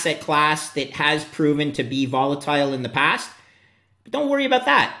asset class that has proven to be volatile in the past. But don't worry about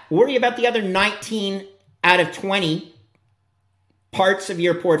that. Worry about the other 19 out of 20 parts of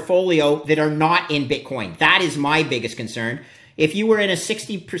your portfolio that are not in Bitcoin. That is my biggest concern. If you were in a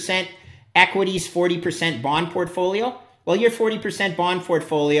 60% equities, 40% bond portfolio, well, your 40% bond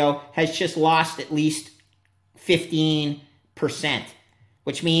portfolio has just lost at least 15%,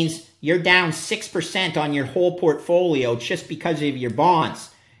 which means you're down 6% on your whole portfolio just because of your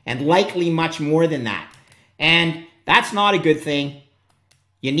bonds, and likely much more than that. And that's not a good thing.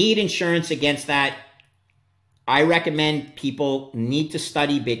 You need insurance against that. I recommend people need to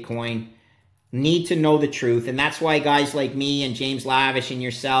study Bitcoin, need to know the truth. And that's why guys like me and James Lavish and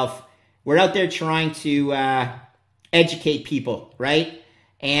yourself, we're out there trying to educate people, right?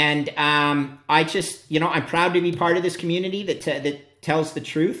 And I just, I'm proud to be part of this community that tells the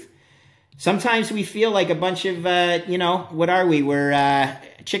truth. Sometimes we feel like a bunch of, what are we? We're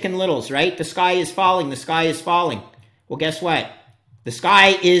chicken littles, right? The sky is falling. The sky is falling. Well, guess what? The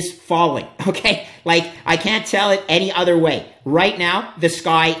sky is falling, okay? Like, I can't tell it any other way. Right now, the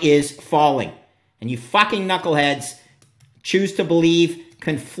sky is falling. And you fucking knuckleheads choose to believe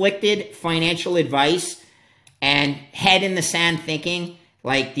conflicted financial advice and head in the sand thinking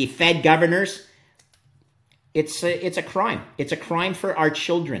like the Fed governors. It's a crime. It's a crime for our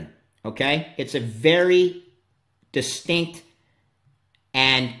children, okay? It's a very distinct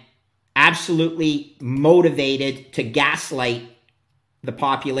and absolutely motivated to gaslight the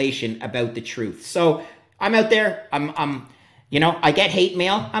population about the truth. So I'm out there. I get hate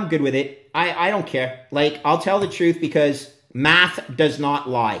mail. I'm good with it. I don't care. Like, I'll tell the truth because math does not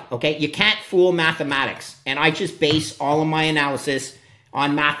lie. Okay. You can't fool mathematics. And I just base all of my analysis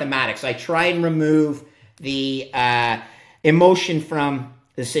on mathematics. I try and remove the emotion from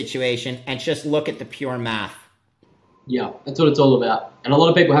the situation and just look at the pure math. Yeah, that's what it's all about. And a lot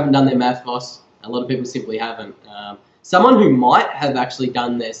of people haven't done their math, boss. A lot of people simply haven't. Someone who might have actually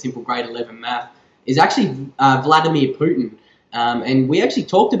done their simple grade 11 math is actually Vladimir Putin. And we actually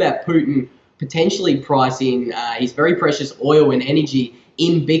talked about Putin potentially pricing his very precious oil and energy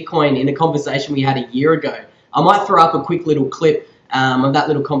in Bitcoin in a conversation we had a year ago. I might throw up a quick little clip of that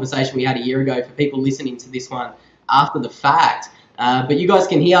little conversation we had a year ago for people listening to this one after the fact. But you guys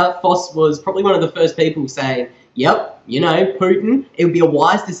can hear Foss was probably one of the first people saying, yep, Putin, it would be a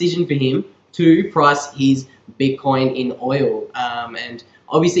wise decision for him to price his Bitcoin in oil. And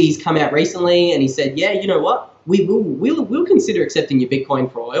obviously he's come out recently and he said, yeah, you know what, we'll consider accepting your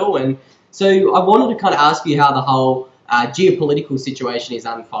Bitcoin for oil. And so I wanted to kind of ask you how the whole geopolitical situation is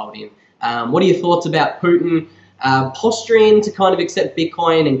unfolding. What are your thoughts about Putin posturing to kind of accept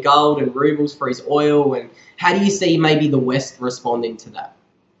Bitcoin and gold and rubles for his oil? And how do you see maybe the West responding to that?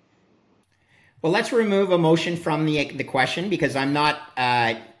 Well, let's remove emotion from the question because I'm not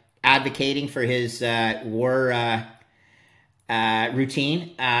advocating for his war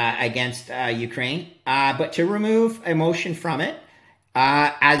routine against Ukraine. But to remove emotion from it,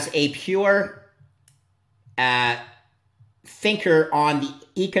 as a pure thinker on the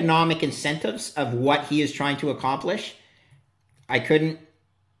economic incentives of what he is trying to accomplish, I couldn't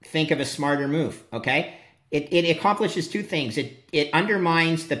think of a smarter move, okay? It accomplishes two things. It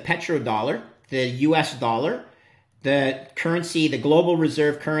undermines the petrodollar, the US dollar, the currency, the global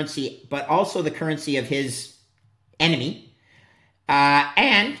reserve currency, but also the currency of his enemy.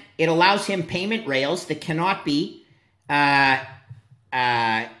 And it allows him payment rails that cannot be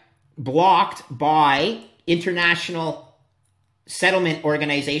blocked by international settlement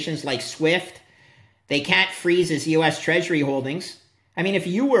organizations like SWIFT. They can't freeze his US Treasury holdings. I mean, if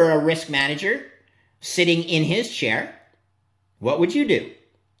you were a risk manager sitting in his chair, what would you do?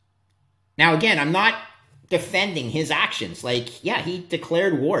 Now, again, I'm not defending his actions. Like, yeah, he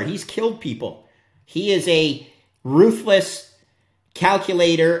declared war. He's killed people. He is a ruthless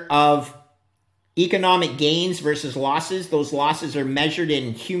calculator of economic gains versus losses. Those losses are measured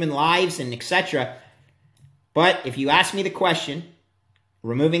in human lives and etc. But if you ask me the question,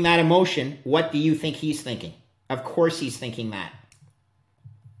 removing that emotion, what do you think he's thinking? Of course he's thinking that.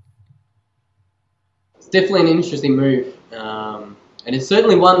 It's definitely an interesting move. And it's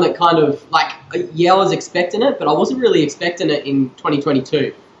certainly one that kind of, I was expecting it, but I wasn't really expecting it in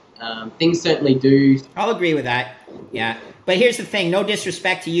 2022. Things certainly do. I'll agree with that. Yeah. But here's the thing. No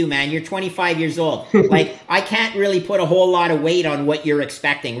disrespect to you, man. You're 25 years old. I can't really put a whole lot of weight on what you're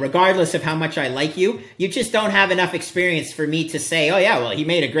expecting, regardless of how much I like you. You just don't have enough experience for me to say, oh, yeah, well, he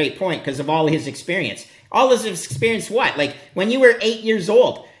made a great point because of all his experience. All his experience what? When you were 8 years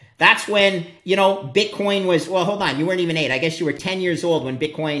old, that's when, Bitcoin was, well, hold on, you weren't even 8. I guess you were 10 years old when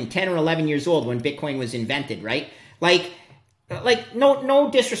 10 or 11 years old when Bitcoin was invented, right?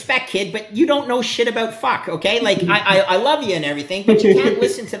 No disrespect, kid, but you don't know shit about fuck, okay? I love you and everything, but you can't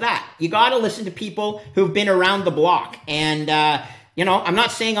listen to that. You got to listen to people who've been around the block. And I'm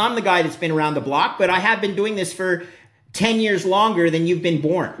not saying I'm the guy that's been around the block, but I have been doing this for 10 years longer than you've been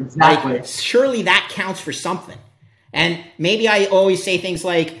born. Exactly. Like, surely that counts for something. And maybe I always say things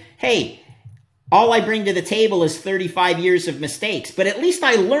like, hey, all I bring to the table is 35 years of mistakes, but at least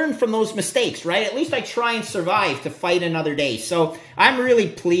I learn from those mistakes, right? At least I try and survive to fight another day. So I'm really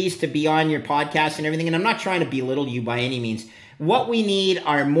pleased to be on your podcast and everything, and I'm not trying to belittle you by any means. What we need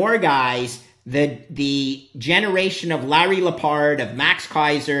are more guys, the generation of Larry Lepard, of Max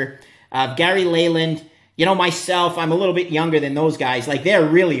Kaiser, of Gary Leyland. Myself, I'm a little bit younger than those guys. Like, they're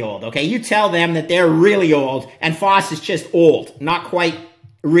really old, okay? You tell them that they're really old, and Foss is just old, not quite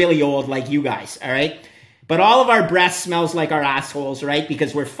really old like you guys, all right? But all of our breath smells like our assholes, right?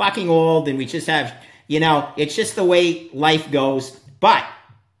 Because we're fucking old and we just have, it's just the way life goes. But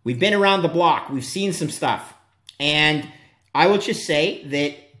we've been around the block. We've seen some stuff. And I will just say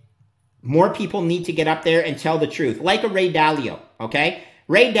that more people need to get up there and tell the truth. Like a Ray Dalio, okay?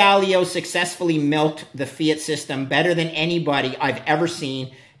 Ray Dalio successfully milked the fiat system better than anybody I've ever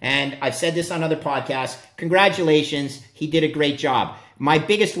seen. And I've said this on other podcasts. Congratulations. He did a great job. My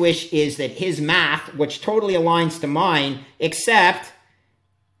biggest wish is that his math, which totally aligns to mine, except,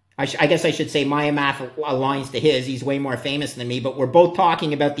 I guess I should say my math aligns to his. He's way more famous than me, but we're both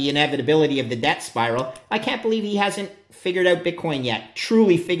talking about the inevitability of the debt spiral. I can't believe he hasn't figured out Bitcoin yet,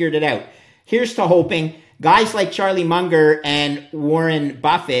 truly figured it out. Here's to hoping guys like Charlie Munger and Warren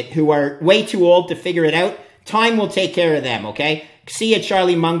Buffett, who are way too old to figure it out, time will take care of them, okay? See ya,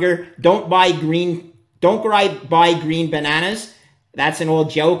 Charlie Munger. Don't buy green bananas. That's an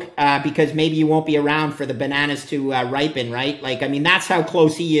old joke because maybe you won't be around for the bananas to ripen, right? That's how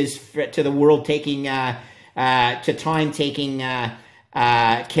close he is to the world taking, to time taking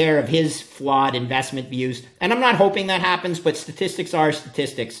care of his flawed investment views. And I'm not hoping that happens, but statistics are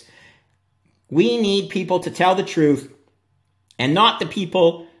statistics. We need people to tell the truth and not the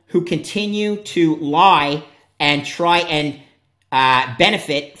people who continue to lie and try and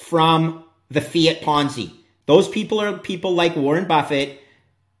benefit from the fiat Ponzi. Those people are people like Warren Buffett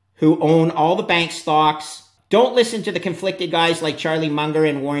who own all the bank stocks. Don't listen to the conflicted guys like Charlie Munger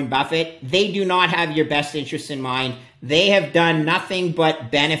and Warren Buffett. They do not have your best interests in mind. They have done nothing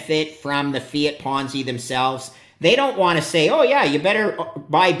but benefit from the fiat Ponzi themselves. They don't want to say, oh yeah, you better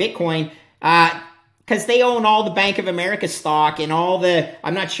buy Bitcoin because they own all the Bank of America stock and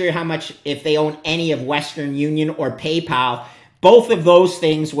I'm not sure how much, if they own any of Western Union or PayPal. Both of those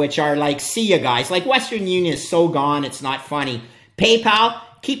things, which are like, see ya guys. Like, Western Union is so gone, it's not funny. PayPal,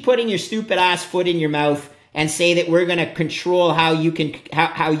 keep putting your stupid ass foot in your mouth and say that we're going to control how you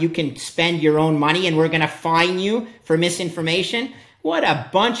can spend your own money and we're going to fine you for misinformation. What a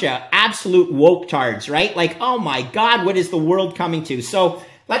bunch of absolute woke tards, right? Like, oh my God, what is the world coming to? So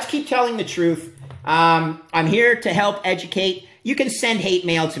let's keep telling the truth. I'm here to help educate. You can send hate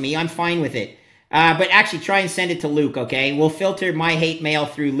mail to me. I'm fine with it. But actually, try and send it to Luke, okay? We'll filter my hate mail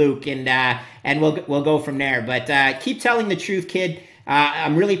through Luke, and we'll go from there. But keep telling the truth, kid.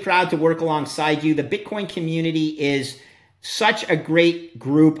 I'm really proud to work alongside you. The Bitcoin community is such a great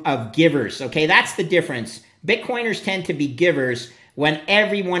group of givers, okay? That's the difference. Bitcoiners tend to be givers when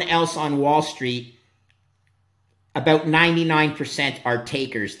everyone else on Wall Street, about 99%, are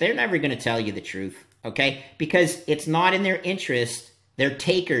takers. They're never going to tell you the truth, okay? Because it's not in their interest. They're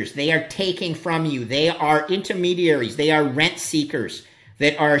takers. They are taking from you. They are intermediaries. They are rent seekers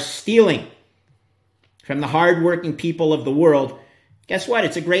that are stealing from the hardworking people of the world. Guess what?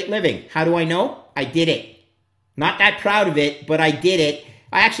 It's a great living. How do I know? I did it. Not that proud of it, but I did it.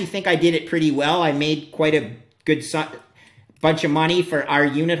 I actually think I did it pretty well. I made quite a good bunch of money for our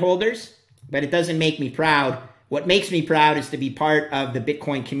unit holders, but it doesn't make me proud. What makes me proud is to be part of the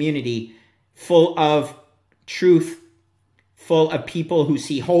Bitcoin community, full of truth, full of people who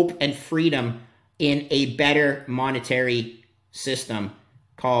see hope and freedom in a better monetary system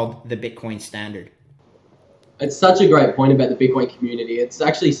called the Bitcoin standard. It's such a great point about the Bitcoin community. It's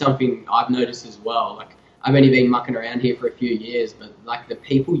actually something I've noticed as well. Like, I've only been mucking around here for a few years, but like, the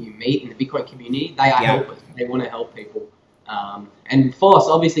people you meet in the Bitcoin community, they are helpers. They want to help people. And Foss,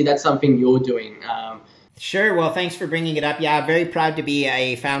 obviously that's something you're doing. Sure. Well, thanks for bringing it up. Yeah, very proud to be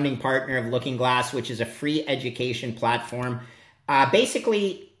a founding partner of Looking Glass, which is a free education platform.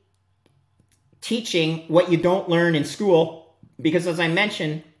 Basically teaching what you don't learn in school, because as I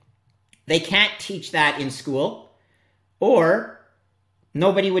mentioned, they can't teach that in school, or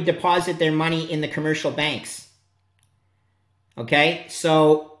nobody would deposit their money in the commercial banks. Okay?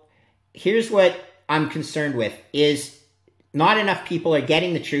 So here's what I'm concerned with is not enough people are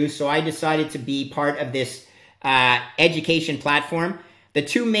getting the truth, so I decided to be part of this education platform. The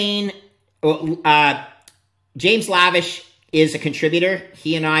two main, James Lavish is a contributor.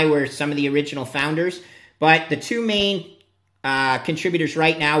 He and I were some of the original founders. But the two main contributors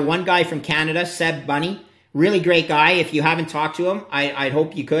right now, one guy from Canada, Seb Bunny, really great guy. If you haven't talked to him, I'd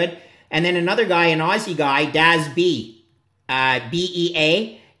hope you could. And then another guy, an Aussie guy, Daz B,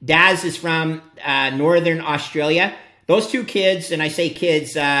 B-E-A. Daz is from Northern Australia. Those two kids, and I say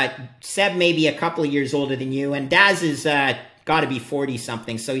kids, Seb may be a couple of years older than you, and Daz is got to be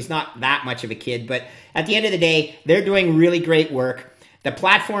 40-something, so he's not that much of a kid. But at the end of the day, they're doing really great work. The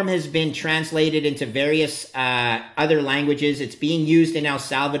platform has been translated into various other languages. It's being used in El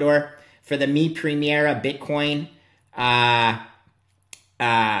Salvador for the Mi Primera Bitcoin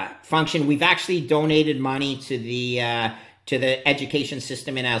function. We've actually donated money to the education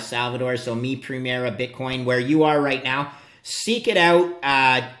system in El Salvador. So Mi Primera Bitcoin, where you are right now, seek it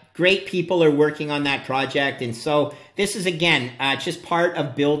out. Great people are working on that project. And so this is, again, just part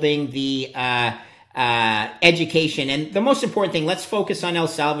of building the education. And the most important thing, let's focus on El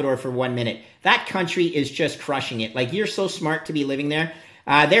Salvador for 1 minute. That country is just crushing it. Like, you're so smart to be living there.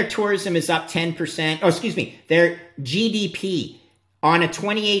 Their tourism is up 10%. Oh, excuse me. Their GDP on a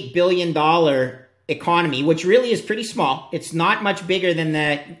 $28 billion economy, which really is pretty small. It's not much bigger than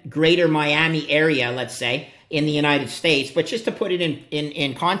the greater Miami area, let's say, in the United States. But just to put it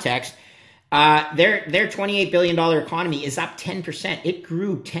in context, their $28 billion economy is up 10%. It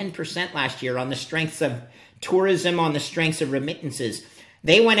grew 10% last year on the strengths of tourism, on the strengths of remittances.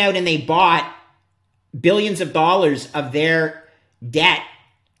 They went out and they bought billions of dollars of their debt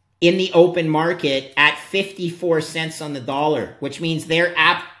in the open market at 54 cents on the dollar, which means they're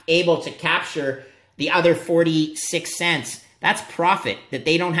able to capture the other 46 cents. That's profit that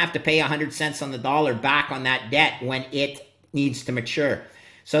they don't have to pay 100 cents on the dollar back on that debt when it needs to mature.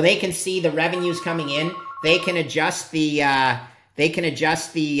 So they can see the revenues coming in. They can adjust the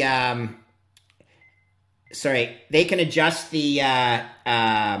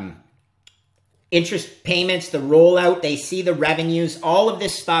interest payments, the rollout. They see the revenues. All of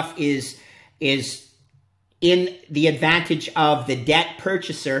this stuff is in the advantage of the debt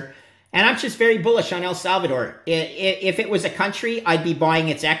purchaser. And I'm just very bullish on El Salvador. If it was a country, I'd be buying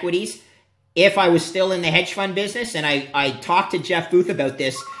its equities. If I was still in the hedge fund business, and I talked to Jeff Booth about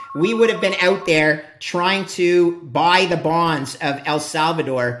this, we would have been out there trying to buy the bonds of El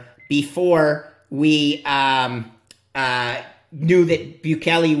Salvador before we knew that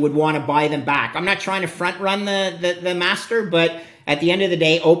Bukele would want to buy them back. I'm not trying to front run the master, but at the end of the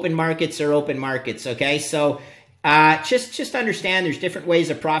day, open markets are open markets, okay? So just understand there's different ways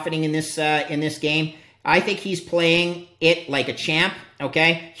of profiting in this game. I think he's playing it like a champ,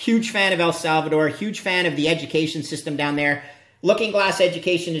 okay? Huge fan of El Salvador, huge fan of the education system down there. Looking Glass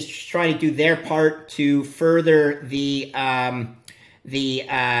Education is just trying to do their part to further the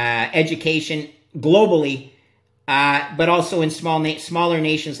education globally, but also in smaller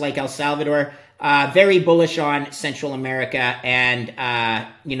nations like El Salvador. Very bullish on Central America and,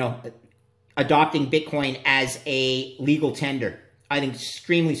 adopting Bitcoin as a legal tender. I think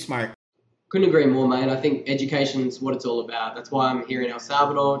extremely smart. Couldn't agree more, mate. I think education is what it's all about. That's why I'm here in El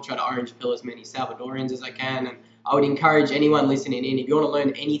Salvador, try to orange pill as many Salvadorians as I can. And I would encourage anyone listening in, if you want to learn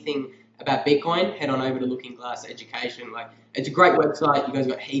anything about Bitcoin, head on over to Looking Glass Education. Like, it's a great website. You guys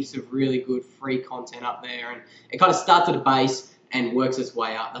got heaps of really good free content up there, and it kind of starts at a base and works its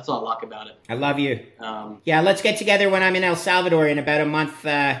way up. That's what I like about it. I love you. Yeah, let's get together when I'm in El Salvador in about a month.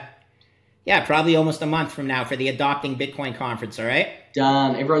 Probably almost a month from now for the Adopting Bitcoin conference, all right?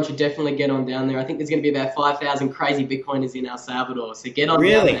 Done. Everyone should definitely get on down there. I think there's going to be about 5,000 crazy Bitcoiners in El Salvador, so get on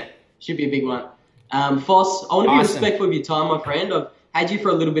down there. Should be a big one. Foss, I want to be respectful of your time, my friend. I've had you for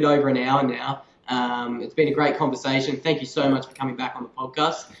a little bit over an hour now. It's been a great conversation. Thank you so much for coming back on the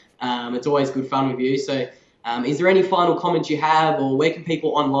podcast. It's always good fun with you. So is there any final comments you have, or where can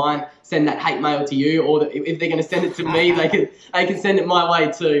people online send that hate mail to you, or if they're going to send it to me, they can send it my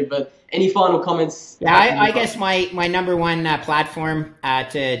way too. But any final comments? Yeah, I guess my number one platform I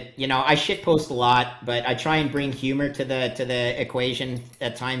shitpost a lot, but I try and bring humor to the equation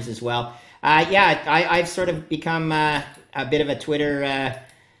at times as well. I've sort of become a bit of a Twitter.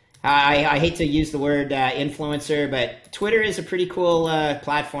 I hate to use the word influencer, but Twitter is a pretty cool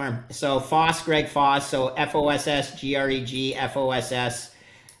platform. So Foss, Greg Foss, so FOSS, GREG, FOSS.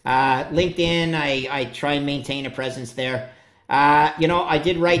 LinkedIn, I try and maintain a presence there. I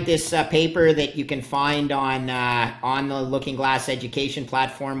did write this paper that you can find on the Looking Glass Education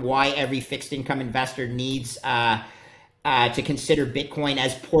platform, why every fixed income investor needs to consider Bitcoin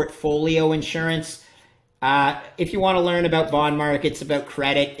as portfolio insurance. If you want to learn about bond markets, about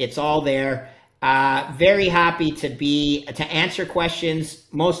credit, it's all there. Very happy to answer questions.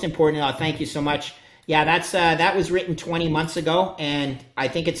 Most importantly, thank you so much. Yeah, that was written 20 months ago, and I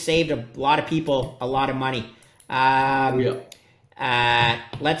think it saved a lot of people a lot of money.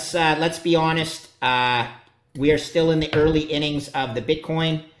 Let's be honest. We are still in the early innings of the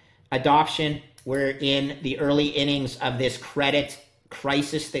Bitcoin adoption. We're in the early innings of this credit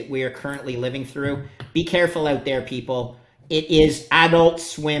crisis that we are currently living through. Be careful out there, people. It is Adult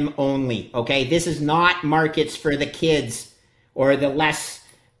Swim only. Okay, this is not markets for the kids or the less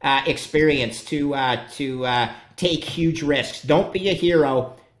experienced to take huge risks. Don't be a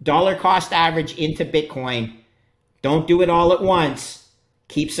hero. Dollar cost average into Bitcoin. Don't do it all at once.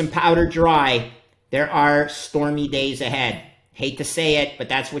 Keep some powder dry. There are stormy days ahead. Hate to say it, but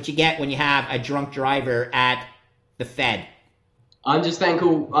that's what you get when you have a drunk driver at the Fed. I'm just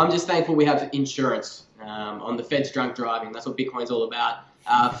thankful we have insurance on the Fed's drunk driving. That's what Bitcoin's all about.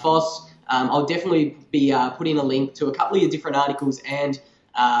 Foss, I'll definitely be putting a link to a couple of different articles and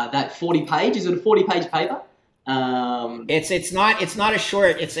that 40-page. Is it a 40-page paper? It's not a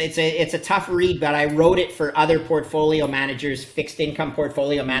short. It's a tough read, but I wrote it for other portfolio managers, fixed income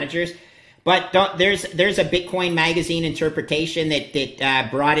portfolio managers. But there's a Bitcoin magazine interpretation that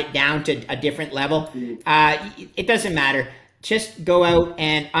brought it down to a different level. It doesn't matter. Just go out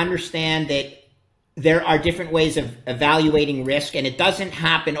and understand that there are different ways of evaluating risk, and it doesn't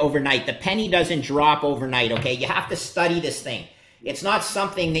happen overnight. The penny doesn't drop overnight, okay? You have to study this thing. It's not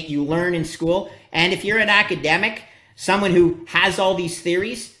something that you learn in school. And if you're an academic, someone who has all these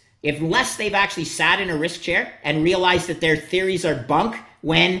theories, unless they've actually sat in a risk chair and realized that their theories are bunk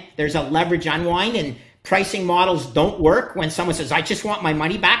when there's a leverage unwind and pricing models don't work, when someone says, I just want my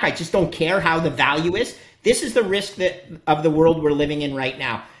money back, I just don't care how the value is. This is the risk of the world we're living in right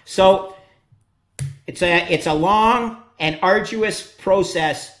now. So it's a long and arduous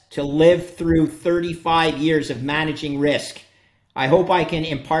process to live through 35 years of managing risk. I hope I can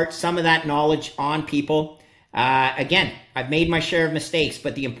impart some of that knowledge on people. Again, I've made my share of mistakes,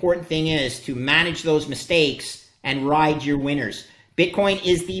 but the important thing is to manage those mistakes and ride your winners. Bitcoin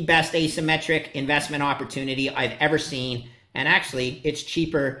is the best asymmetric investment opportunity I've ever seen. And actually, it's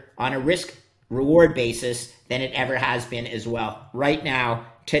cheaper on a risk-reward basis than it ever has been as well. Right now,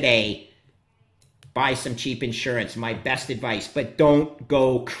 today, buy some cheap insurance, my best advice. But don't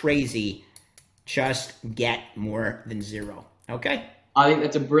go crazy. Just get more than zero. Okay? I think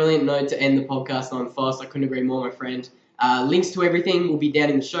that's a brilliant note to end the podcast on, Foss. I couldn't agree more, my friend. Links to everything will be down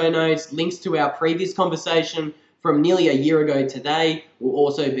in the show notes. Links to our previous conversation from nearly a year ago today will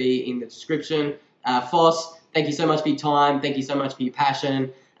also be in the description. Foss, thank you so much for your time. Thank you so much for your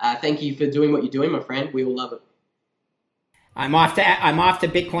passion. Thank you for doing what you're doing, my friend. We all love it. I'm off to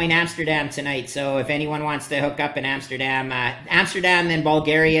Bitcoin Amsterdam tonight. So if anyone wants to hook up in Amsterdam, then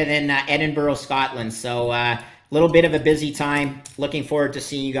Bulgaria, then Edinburgh, Scotland. So little bit of a busy time. Looking forward to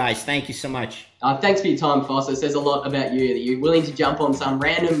seeing you guys. Thank you so much. Thanks for your time, Foss. It says a lot about you that you're willing to jump on some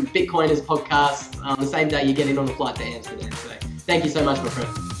random Bitcoiners podcast on the same day you get in on a flight to Amsterdam. So thank you so much, my friend.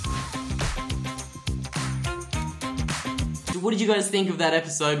 So what did you guys think of that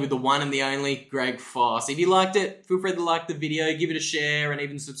episode with the one and the only Greg Foss? If you liked it, feel free to like the video, give it a share, and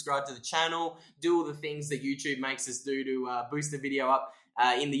even subscribe to the channel. Do all the things that YouTube makes us do to boost the video up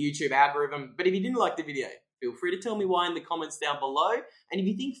in the YouTube algorithm. But if you didn't like the video, feel free to tell me why in the comments down below. And if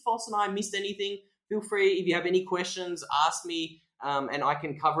you think Foss and I missed anything, feel free, if you have any questions, ask me, and I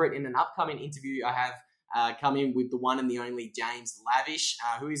can cover it in an upcoming interview I have coming with the one and the only James Lavish,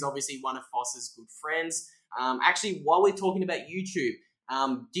 who is obviously one of Foss's good friends. Actually, while we're talking about YouTube,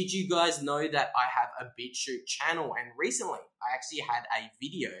 did you guys know that I have a BitChute channel? And recently, I actually had a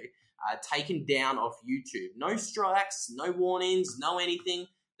video taken down off YouTube. No strikes, no warnings, no anything.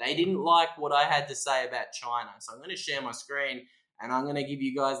 They didn't like what I had to say about China. So I'm going to share my screen and I'm going to give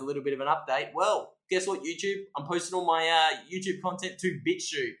you guys a little bit of an update. Well, guess what, YouTube? I'm posting all my YouTube content to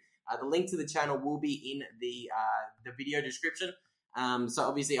BitChute. The link to the channel will be in the video description. So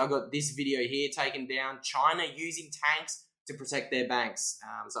obviously I got this video here taken down. China using tanks to protect their banks.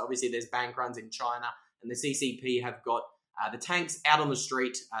 So obviously there's bank runs in China and the CCP have got the tanks out on the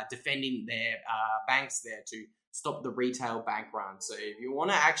street defending their banks there to stop the retail bank run. So if you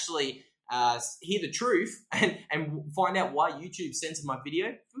want to actually hear the truth and find out why YouTube censored my video,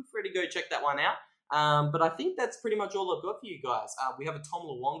 feel free to go check that one out. But I think that's pretty much all I've got for you guys. We have a Tom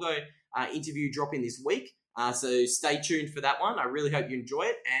Luongo interview dropping this week. So stay tuned for that one. I really hope you enjoy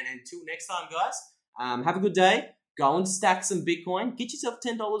it. And until next time, guys, have a good day. Go and stack some Bitcoin. Get yourself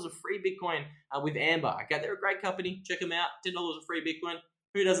 $10 of free Bitcoin with Amber. Okay, they're a great company. Check them out. $10 of free Bitcoin.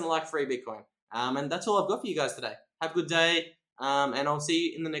 Who doesn't like free Bitcoin? And that's all I've got for you guys today. Have a good day, and I'll see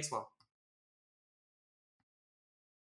you in the next one.